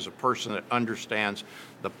Proverbs, then, is a person that understands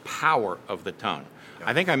the power of the tongue. Yep.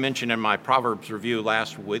 I think I mentioned in my Proverbs review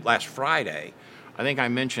last Friday, I think I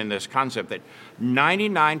mentioned this concept that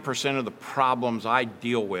 99% of the problems I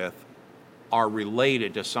deal with are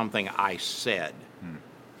related to something I said.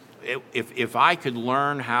 If I could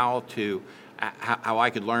learn how I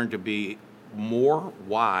could learn to be more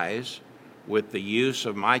wise with the use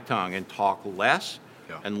of my tongue and talk less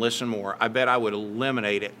and listen more, I bet I would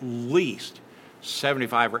eliminate at least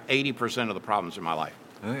 75 or 80% of the problems in my life.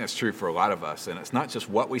 I think that's true for a lot of us. And it's not just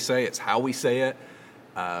what we say, it's how we say it.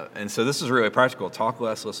 And so this is really practical. Talk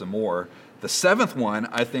less, listen more. The seventh one,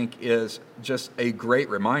 I think, is just a great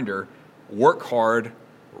reminder. Work hard,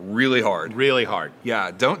 really hard. Really hard.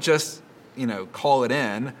 Yeah, don't just, call it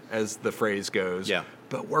in, as the phrase goes. Yeah.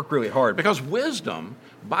 But work really hard. Because wisdom,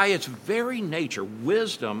 by its very nature,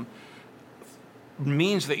 wisdom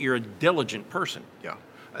means that you're a diligent person. Yeah.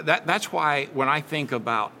 That's why when I think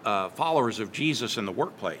about followers of Jesus in the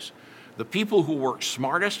workplace, the people who work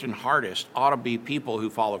smartest and hardest ought to be people who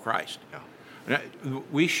follow Christ. Yeah.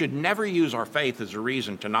 We should never use our faith as a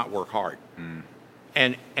reason to not work hard.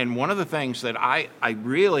 And one of the things that I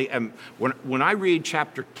really am, when I read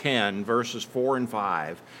chapter 10, verses 4 and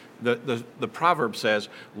 5, the proverb says,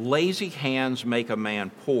 lazy hands make a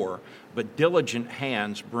man poor, but diligent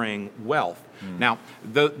hands bring wealth. Now,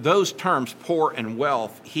 those terms, poor and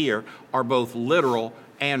wealth, here are both literal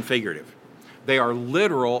and figurative. They are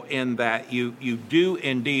literal in that you do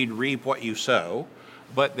indeed reap what you sow,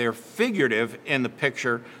 but they're figurative in the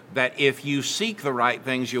picture that if you seek the right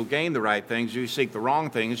things, you'll gain the right things. If you seek the wrong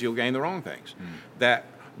things, you'll gain the wrong things. That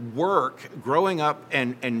work, growing up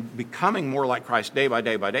and becoming more like Christ day by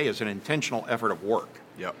day by day, is an intentional effort of work.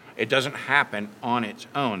 Yep. It doesn't happen on its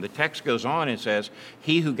own. The text goes on and says,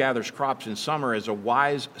 he who gathers crops in summer is a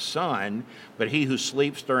wise son, but he who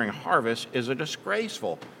sleeps during harvest is a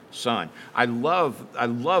disgraceful son. I love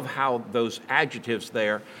how those adjectives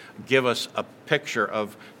there give us a picture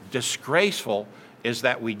of disgraceful is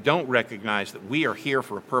that we don't recognize that we are here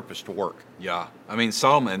for a purpose to work. Yeah. I mean,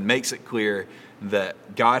 Solomon makes it clear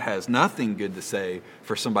that God has nothing good to say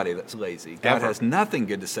for somebody that's lazy. God has nothing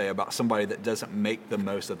good to say about somebody that doesn't make the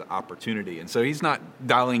most of the opportunity. And so he's not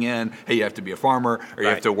dialing in, hey, you have to be a farmer, or you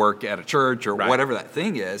have to work at a church, or whatever that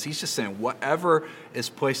thing is. He's just saying whatever is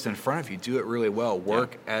placed in front of you, do it really well.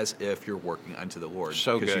 Work as if you're working unto the Lord.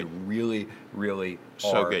 So good. Because you really, really are.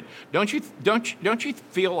 So good. Don't you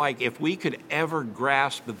feel like if we could ever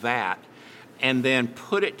grasp that and then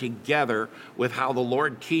put it together with how the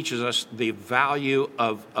Lord teaches us the value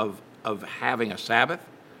of having a Sabbath,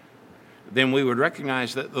 then we would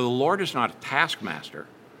recognize that the Lord is not a taskmaster.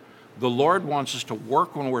 The Lord wants us to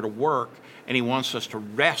work when we're to work, and he wants us to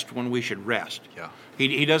rest when we should rest. Yeah.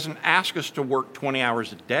 He doesn't ask us to work 20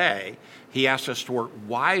 hours a day. He asks us to work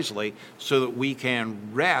wisely so that we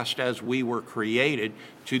can rest as we were created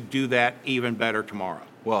to do that even better tomorrow.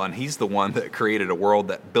 Well, and he's the one that created a world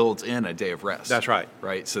that builds in a day of rest. That's right.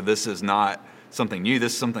 Right? So this is not something new.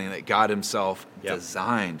 This is something that God himself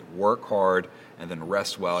designed. Work hard and then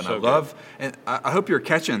rest well. And and I hope you're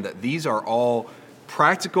catching that these are all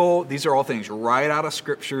practical. These are all things right out of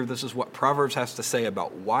Scripture. This is what Proverbs has to say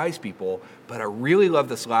about wise people. But I really love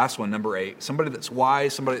this last one, number 8. Somebody that's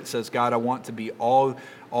wise, somebody that says, God, I want to be all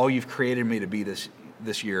you've created me to be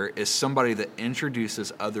this year, is somebody that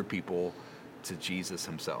introduces other people to Jesus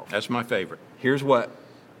himself. That's my favorite. Here's what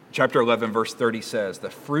Chapter 11, verse 30 says, "The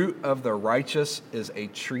fruit of the righteous is a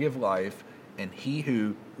tree of life, and he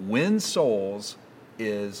who wins souls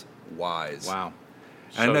is wise." Wow.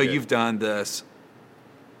 So I know you've done this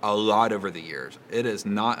a lot over the years. It is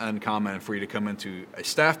not uncommon for you to come into a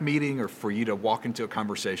staff meeting or for you to walk into a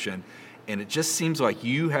conversation, and it just seems like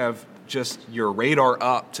you have just your radar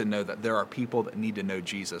up to know that there are people that need to know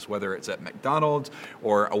Jesus, whether it's at McDonald's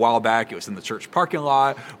or a while back it was in the church parking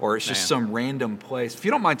lot or it's just some random place. If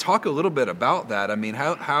you don't mind, talk a little bit about that. I mean,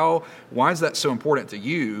 why is that so important to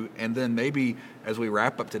you? And then maybe as we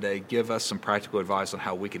wrap up today, give us some practical advice on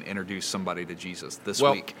how we can introduce somebody to Jesus this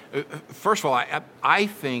week. First of all, I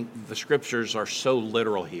think the scriptures are so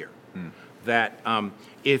literal here that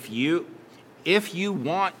if you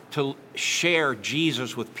want to share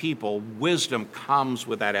Jesus with people, wisdom comes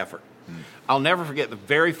with that effort. I'll never forget the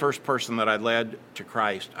very first person that I led to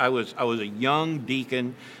Christ. I was a young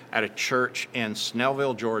deacon at a church in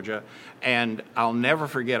Snellville, Georgia, and I'll never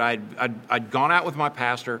forget, I'd gone out with my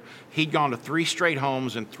pastor. He'd gone to 3 straight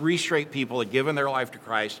homes, and 3 straight people had given their life to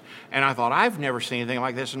Christ, and I thought, I've never seen anything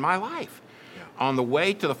like this in my life. Yeah. On the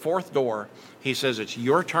way to the 4th door, he says, "It's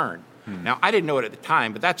your turn." Now, I didn't know it at the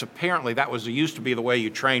time, but that used to be the way you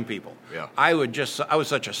train people. Yeah. I was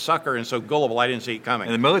such a sucker and so gullible, I didn't see it coming.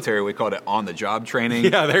 In the military, we called it on-the-job training.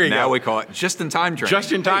 Yeah, there you go. Now we call it just-in-time training.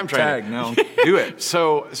 Just-in-time training. Tag, no, do it.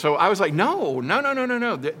 So I was like, no.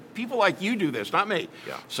 People like you do this, not me.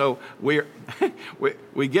 Yeah. So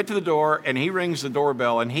we get to the door, and he rings the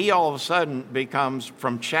doorbell, and he all of a sudden becomes,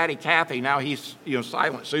 from Chatty Cathy, now he's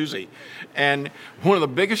Silent Susie. And one of the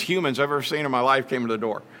biggest humans I've ever seen in my life came to the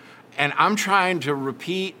door. And I'm trying to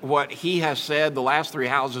repeat what he has said the last 3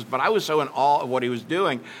 houses, but I was so in awe of what he was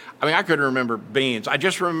doing. I mean, I couldn't remember beans. I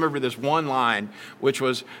just remember this one line, which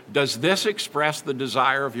was, "Does this express the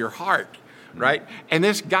desire of your heart?" Right? And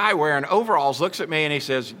this guy wearing overalls looks at me and he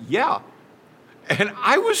says, "Yeah." And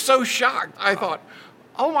I was so shocked. I thought,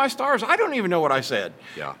 oh my stars, I don't even know what I said.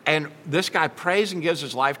 Yeah. And this guy prays and gives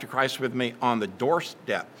his life to Christ with me on the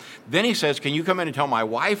doorstep. Then he says, "Can you come in and tell my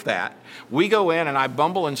wife that?" We go in, and I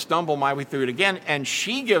bumble and stumble my way through it again, and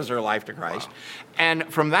she gives her life to Christ. Wow.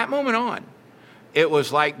 And from that moment on, it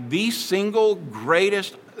was like the single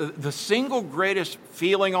greatest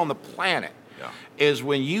feeling on the planet is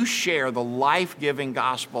when you share the life-giving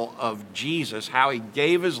gospel of Jesus, how he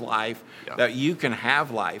gave his life that you can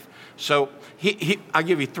have life. So I'll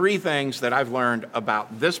give you 3 things that I've learned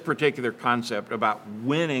about this particular concept about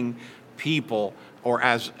winning people, or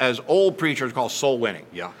as old preachers call soul winning.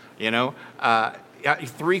 Yeah.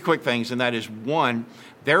 3 quick things, and that is, 1,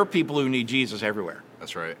 there are people who need Jesus everywhere.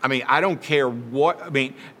 That's right. I mean, I don't care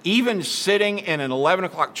even sitting in an 11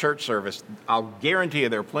 o'clock church service, I'll guarantee you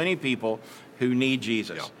there are plenty of people who need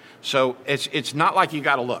Jesus. Yeah. So it's not like you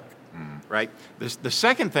got to look, right? The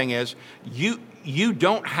second thing is you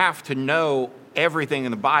don't have to know everything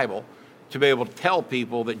in the Bible to be able to tell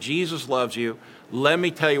people that Jesus loves you. Let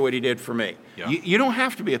me tell you what he did for me. Yeah. You don't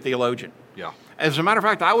have to be a theologian. Yeah. As a matter of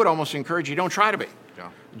fact, I would almost encourage you, don't try to be. Yeah.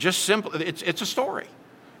 Just simple. It's a story.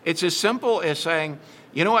 It's as simple as saying,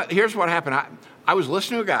 you know what, here's what happened. I was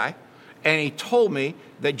listening to a guy, and he told me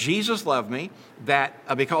that Jesus loved me,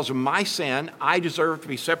 that because of my sin, I deserve to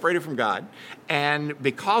be separated from God. And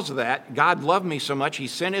because of that, God loved me so much, he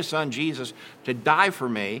sent his son Jesus to die for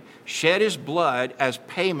me, shed his blood as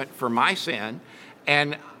payment for my sin,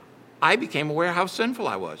 and I became aware how sinful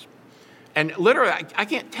I was. And literally, I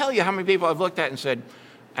can't tell you how many people I've looked at and said,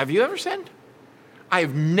 "Have you ever sinned?" I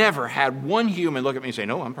have never had one human look at me and say,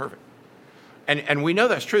 "No, I'm perfect." And we know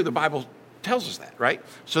that's true. The Bible tells us that, right?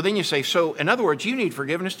 So then you say, so in other words, you need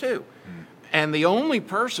forgiveness too. And the only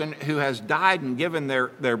person who has died and given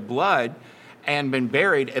their blood and been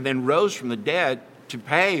buried and then rose from the dead to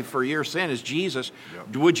pay for your sin is Jesus.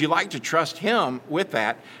 Yep. Would you like to trust him with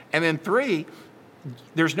that? And then 3,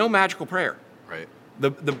 there's no magical prayer. Right.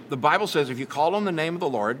 The Bible says if you call on the name of the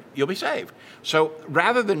Lord, you'll be saved. So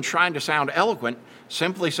rather than trying to sound eloquent,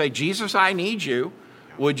 simply say, "Jesus, I need you.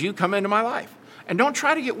 Would you come into my life?" And don't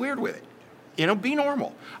try to get weird with it. Be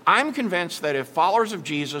normal. I'm convinced that if followers of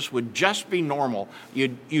Jesus would just be normal,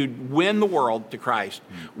 you'd win the world to Christ.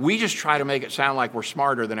 We just try to make it sound like we're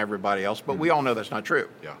smarter than everybody else, but we all know that's not true.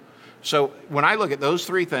 Yeah. So when I look at those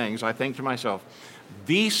 3 things, I think to myself,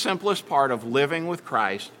 the simplest part of living with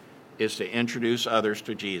Christ is to introduce others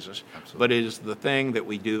to Jesus. Absolutely. But it is the thing that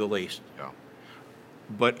we do the least. Yeah.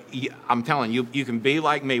 But I'm telling you, you can be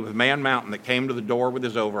like me with Man Mountain that came to the door with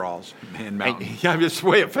his overalls. Man Mountain. Yeah, that's the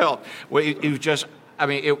way it felt. He was just I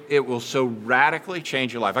mean, it will so radically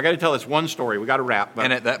change your life. I got to tell this one story. We got to wrap.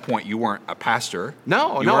 And at that point, you weren't a pastor.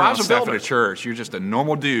 No, I was a builder. At a church. You're just a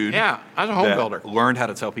normal dude. Yeah, I was a home builder. Learned how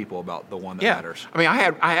to tell people about the one that matters. I mean,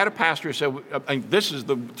 I had a pastor who said, this is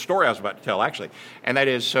the story I was about to tell, actually. And that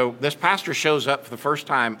is, so this pastor shows up for the first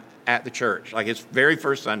time at the church, like his very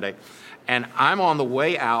first Sunday. And I'm on the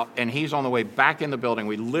way out, and he's on the way back in the building.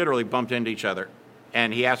 We literally bumped into each other.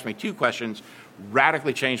 And he asked me 2 questions,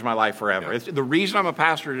 radically changed my life forever. Yeah. The reason I'm a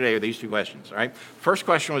pastor today are these 2 questions, all right? First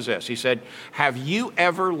question was this. He said, have you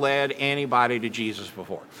ever led anybody to Jesus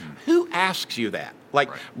before? Who asks you that? Like,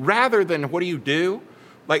 rather than what do you do?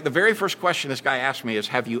 Like, the very first question this guy asked me is,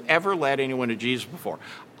 have you ever led anyone to Jesus before?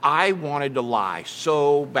 I wanted to lie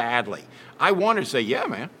so badly. I wanted to say, yeah,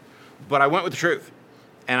 man. But I went with the truth.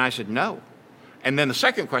 And I said, no. And then the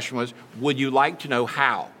second question was, would you like to know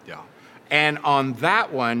how? Yeah. And on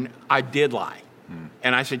that one, I did lie.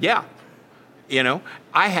 And I said, yeah. You know,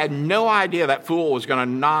 I had no idea that fool was going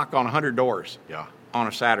to knock on 100 doors on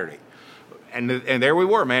a Saturday. And there we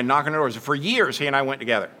were, man, knocking on doors. For years, he and I went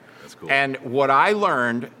together. That's cool. And what I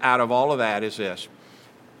learned out of all of that is this.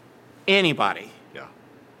 Anybody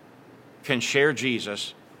can share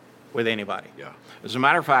Jesus with anybody. Yeah. As a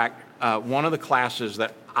matter of fact, one of the classes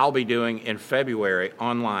that I'll be doing in February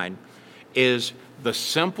online is the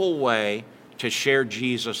simple way to share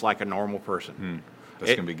Jesus like a normal person.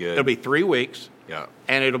 That's going to be good. It'll be 3 weeks. Yeah.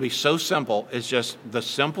 And it'll be so simple. It's just the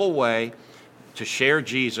simple way to share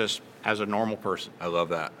Jesus as a normal person. I love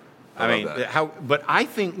that. But I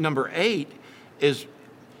think number 8 is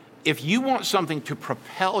if you want something to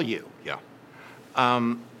propel you. Yeah.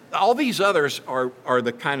 All these others are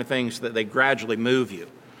the kind of things that they gradually move you.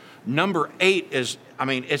 Number 8 is, I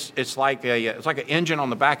mean, it's like an engine on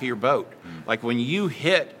the back of your boat. Like when you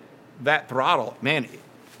hit that throttle, man,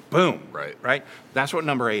 boom. Right. That's what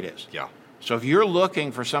number 8 is. Yeah. So if you're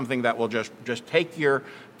looking for something that will just take your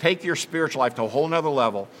spiritual life to a whole nother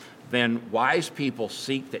level, then wise people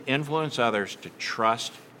seek to influence others to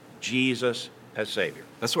trust Jesus as Savior.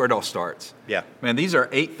 That's where it all starts. Yeah. Man, these are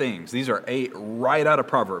 8 things. These are 8 right out of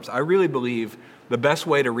Proverbs. I really believe the best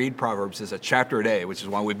way to read Proverbs is a chapter a day, which is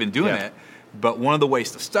why we've been doing it. But one of the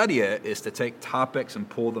ways to study it is to take topics and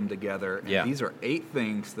pull them together. And these are 8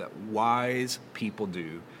 things that wise people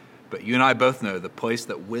do. But you and I both know the place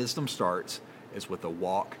that wisdom starts is with a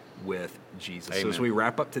walk with Jesus. Amen. So as we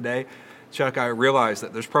wrap up today, Chuck, I realize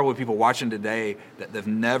that there's probably people watching today that they've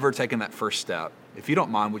never taken that first step. If you don't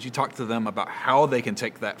mind, would you talk to them about how they can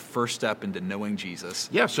take that first step into knowing Jesus?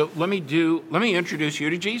 Yeah, so let me introduce you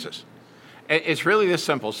to Jesus. It's really this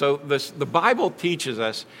simple. So the Bible teaches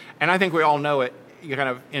us, and I think we all know it kind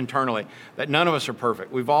of internally, that none of us are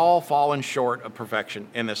perfect. We've all fallen short of perfection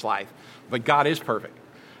in this life, but God is perfect.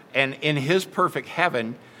 And in His perfect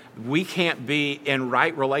heaven, we can't be in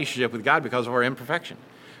right relationship with God because of our imperfection.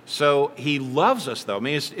 So He loves us, though. I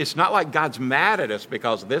mean, it's not like God's mad at us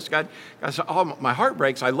because of this. God said, oh, my heart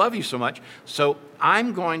breaks. I love you so much. So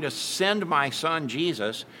I'm going to send my son,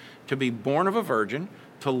 Jesus, to be born of a virgin,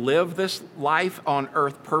 to live this life on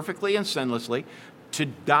earth perfectly and sinlessly, to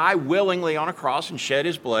die willingly on a cross and shed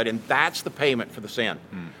His blood, and that's the payment for the sin,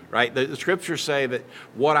 right? The scriptures say that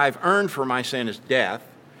what I've earned for my sin is death,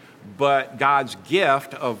 but God's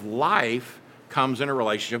gift of life comes in a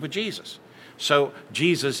relationship with Jesus. So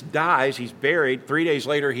Jesus dies, He's buried. 3 days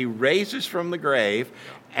later, He raises from the grave.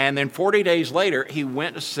 And then 40 days later, He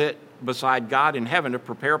went to sit beside God in heaven to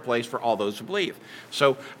prepare a place for all those who believe.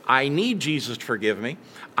 So I need Jesus to forgive me.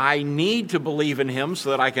 I need to believe in Him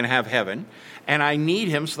so that I can have heaven. And I need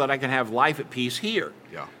Him so that I can have life at peace here,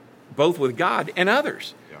 both with God and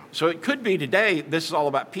others. So it could be today, this is all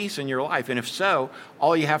about peace in your life. And if so,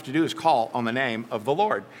 all you have to do is call on the name of the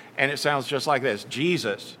Lord. And it sounds just like this.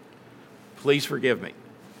 Jesus, please forgive me.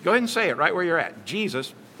 Go ahead and say it right where you're at.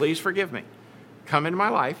 Jesus, please forgive me. Come into my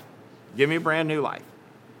life. Give me a brand new life.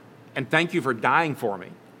 And thank you for dying for me,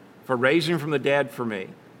 for raising from the dead for me,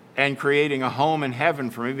 and creating a home in heaven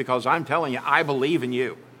for me, because I'm telling you, I believe in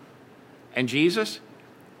you. And Jesus,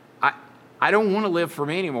 I don't want to live for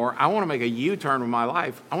me anymore. I want to make a U-turn with my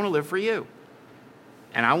life. I want to live for you.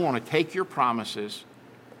 And I want to take your promises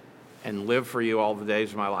and live for you all the days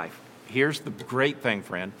of my life. Here's the great thing,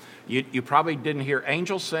 friend. You probably didn't hear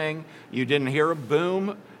angels sing. You didn't hear a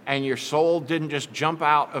boom, and your soul didn't just jump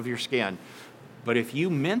out of your skin. But if you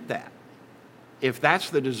meant that, if that's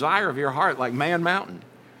the desire of your heart, like Man Mountain,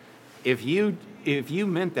 if you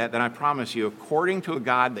meant that, then I promise you, according to a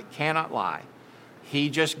God that cannot lie, He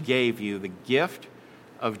just gave you the gift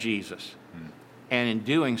of Jesus. And in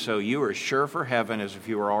doing so, you are as sure for heaven as if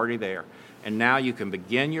you were already there. And now you can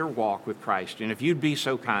begin your walk with Christ. And if you'd be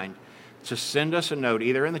so kind to send us a note,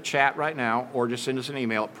 either in the chat right now or just send us an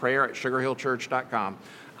email at prayer@sugarhillchurch.com.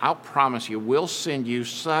 I'll promise you, we'll send you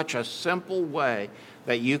such a simple way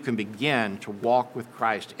that you can begin to walk with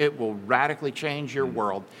Christ. It will radically change your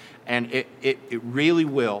world, and it really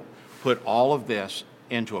will put all of this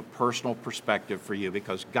into a personal perspective for you,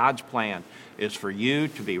 because God's plan is for you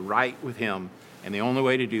to be right with Him, and the only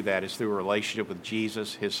way to do that is through a relationship with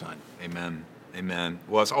Jesus, His Son. Amen. Amen.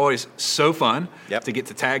 Well, it's always so fun to get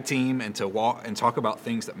to tag team and to walk and talk about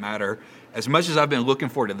things that matter. As much as I've been looking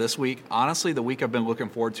forward to this week, honestly, the week I've been looking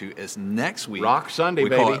forward to is next week. Rock Sunday,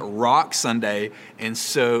 baby. We call it Rock Sunday. And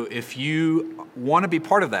so if you want to be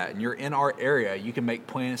part of that and you're in our area, you can make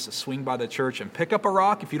plans to swing by the church and pick up a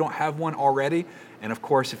rock if you don't have one already. And of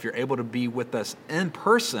course, if you're able to be with us in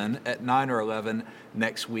person at 9 or 11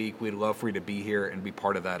 next week, we'd love for you to be here and be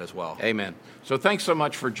part of that as well. Amen. So thanks so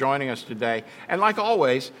much for joining us today. And like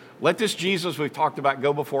always, let this Jesus we've talked about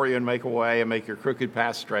go before you and make a way and make your crooked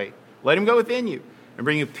path straight. Let Him go within you and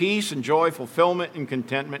bring you peace and joy, fulfillment and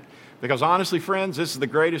contentment. Because honestly, friends, this is the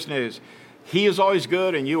greatest news. He is always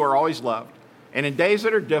good and you are always loved. And in days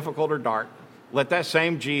that are difficult or dark, let that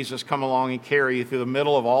same Jesus come along and carry you through the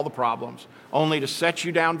middle of all the problems, only to set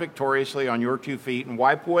you down victoriously on your 2 feet and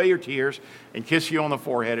wipe away your tears and kiss you on the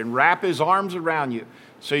forehead and wrap His arms around you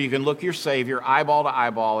so you can look your Savior eyeball to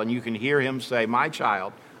eyeball and you can hear Him say, "My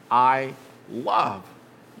child, I love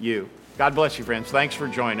you." God bless you, friends. Thanks for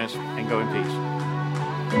joining us, and go in peace.